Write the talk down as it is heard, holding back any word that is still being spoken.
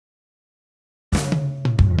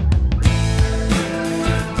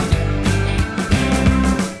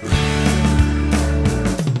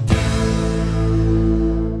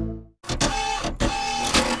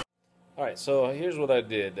Alright, so here's what I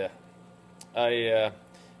did. I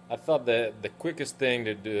thought that the quickest thing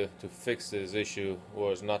to do to fix this issue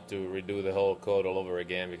was not to redo the whole code all over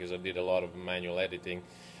again, because I did a lot of manual editing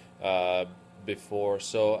before.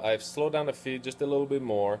 So I've slowed down the feed just a little bit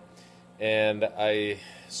more, and I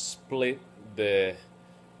split the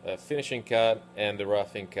finishing cut and the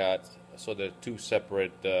roughing cut, so they're two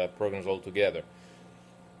separate programs altogether.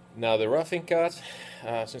 Now the roughing cut,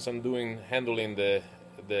 since I'm handling the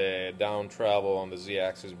down travel on the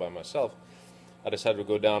z-axis by myself, I decided to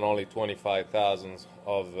go down only 25 thousandths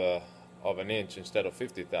of an inch instead of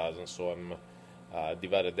 50 thousandths. So I'm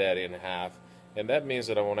divided that in half, and that means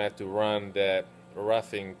that I won't have to run that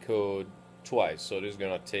roughing code twice. So this is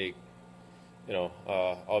going to take,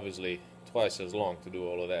 obviously twice as long to do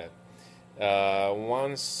all of that.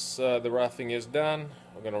 Once the roughing is done,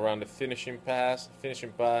 I'm going to run the finishing pass.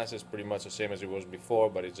 Finishing pass is pretty much the same as it was before,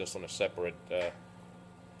 but it's just on a separate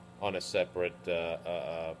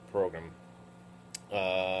program.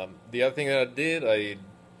 The other thing that I did, I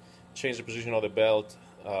changed the position of the belt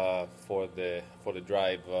for the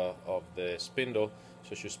drive of the spindle,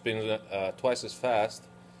 so she spins twice as fast.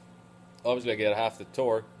 Obviously I get half the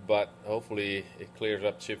torque, but hopefully it clears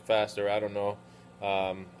up chip faster. I don't know.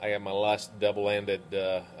 I got my last double-ended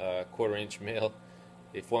quarter-inch mill.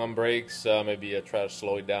 If one breaks, maybe I try to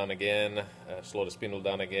slow it down again, slow the spindle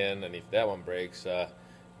down again, and if that one breaks,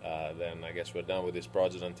 then I guess we're done with this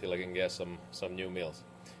project until I can get some new mills.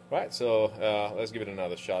 Right, so let's give it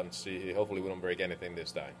another shot and see. Hopefully we don't break anything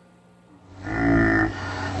this time. A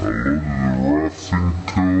little roughing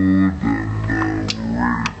code, and ready to give it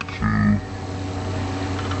another try.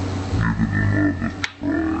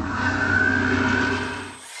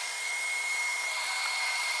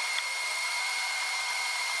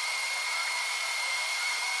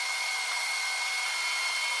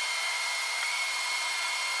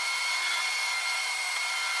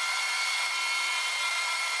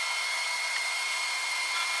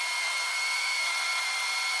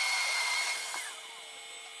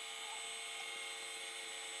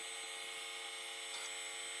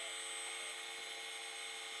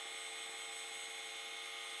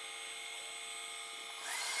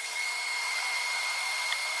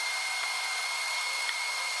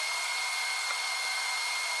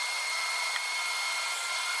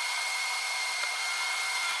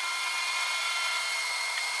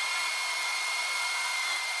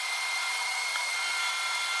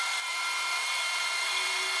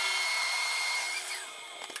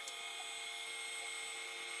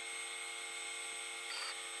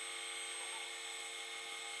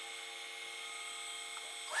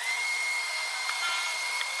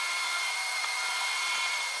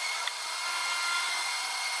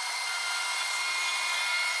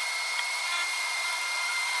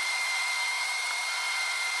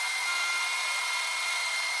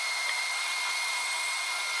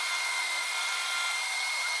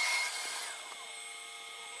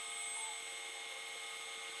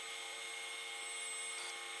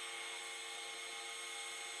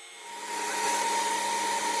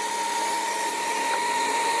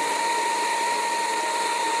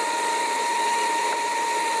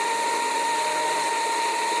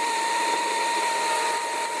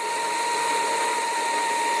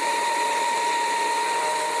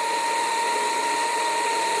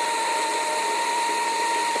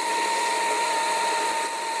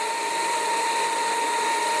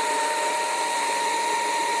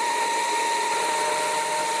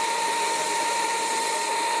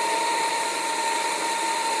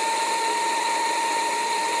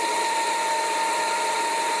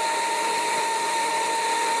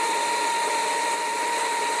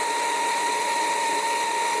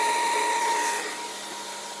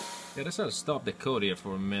 Yeah, let's stop the code here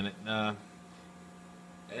for a minute.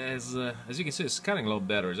 As you can see, it's cutting a lot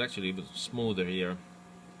better. It's actually even smoother here,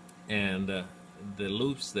 and the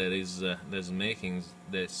loops that's making,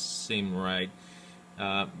 they seem right.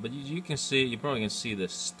 But you can see, you probably can see the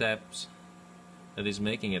steps that it's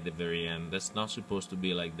making at the very end. That's not supposed to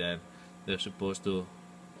be like that. They're supposed to,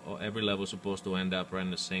 or every level is supposed to end up right in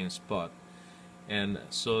the same spot, and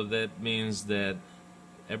so that means that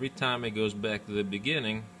every time it goes back to the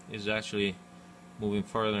beginning, it's actually moving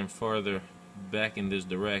further and further back in this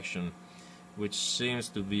direction, which seems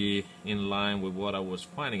to be in line with what I was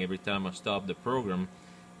finding every time I stopped the program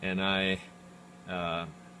and I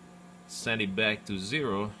send it back to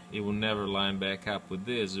 0. It will never line back up with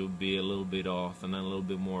this. It will be a little bit off and then a little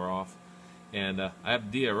bit more off, and I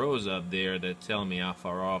have DROs out there that tell me how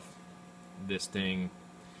far off this thing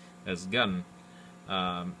has gotten.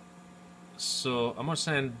 So I'm gonna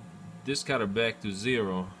send this cutter back to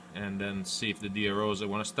 0 and then see if the DROs,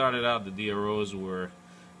 when I started out, the DROs were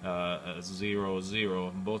 0,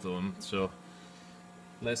 0, both of them. So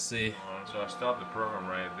let's see. So I stopped the program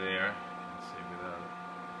right there. Let's see if it does.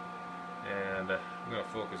 And I'm going to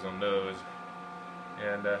focus on those.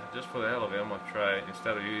 And just for the hell of it, I'm going to try,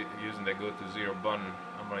 instead of using the go to 0 button,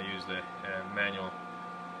 I'm going to use the manual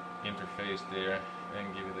interface there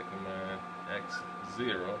and give it the command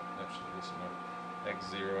X0. Actually, this one,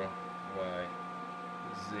 X0,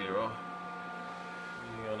 Y0.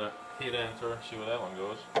 You're going to hit enter, see where that one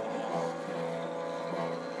goes.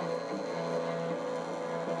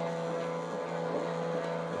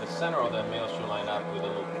 The center of that mill should line up with a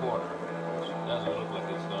little corner, which doesn't look like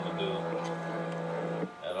it's going to do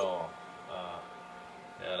at all.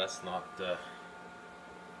 Yeah, that's not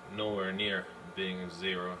nowhere near being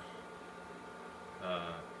 0.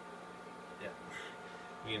 Yeah,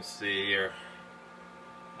 you can see here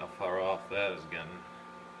how far off that is getting.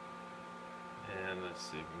 And let's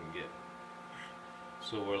see if we can get.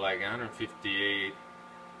 So we're like 158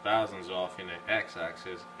 thousandths off in the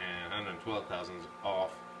x-axis and 112 thousandths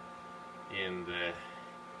off in the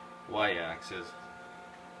y-axis.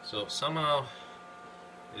 So somehow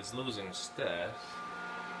it's losing steps,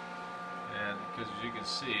 and because as you can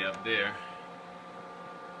see up there,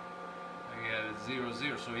 I got a 0,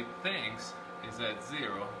 0. So it thinks it's at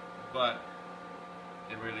 0, but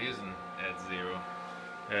it really isn't at 0,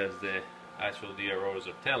 as the actual DROs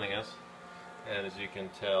are telling us. And as you can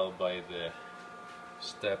tell by the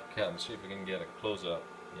step count, see if we can get a close-up.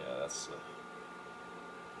 Yeah, that's you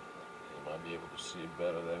might be able to see it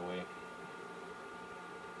better that way.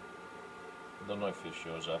 Don't know if it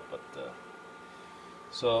shows up, but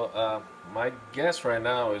so my guess right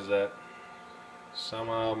now is that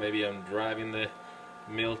somehow maybe I'm driving the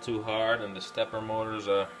mill too hard, and the stepper motors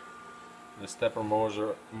are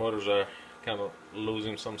kind of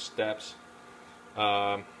losing some steps,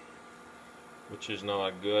 which is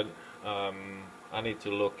not good. I need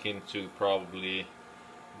to look into probably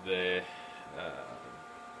the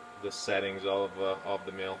settings of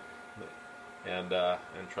the mill, and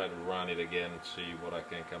try to run it again and see what I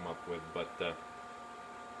can come up with. But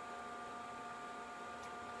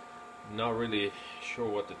not really sure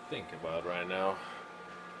what to think about right now.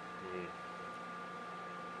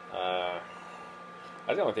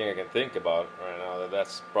 That's the only thing I can think about right now.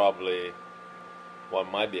 That's probably what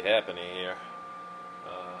might be happening here.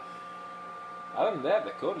 Other than that,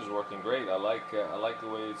 the code is working great. I like the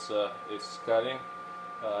way it's cutting.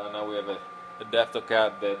 Now we have a depth of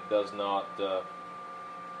cut that does not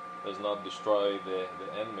destroy the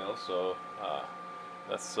end mill, so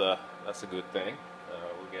that's a good thing.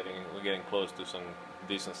 We're getting close to some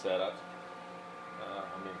decent setups.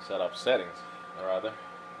 Setup settings, rather.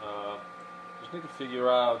 Just need to figure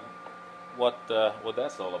out what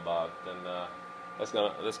that's all about, and that's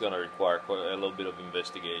gonna require quite a little bit of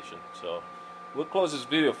investigation. So we'll close this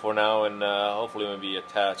video for now, and hopefully maybe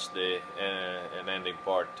attach an ending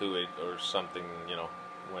part to it or something, you know,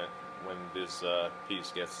 when this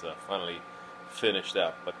piece gets finally finished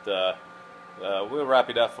up. But we'll wrap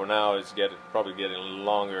it up for now. It's probably getting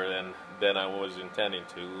longer than I was intending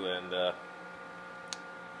to, and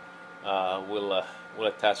we'll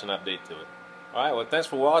attach an update to it. Alright, well, thanks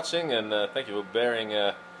for watching, and thank you for bearing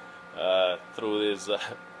through these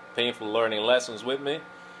painful learning lessons with me,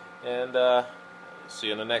 and see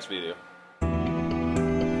you in the next video.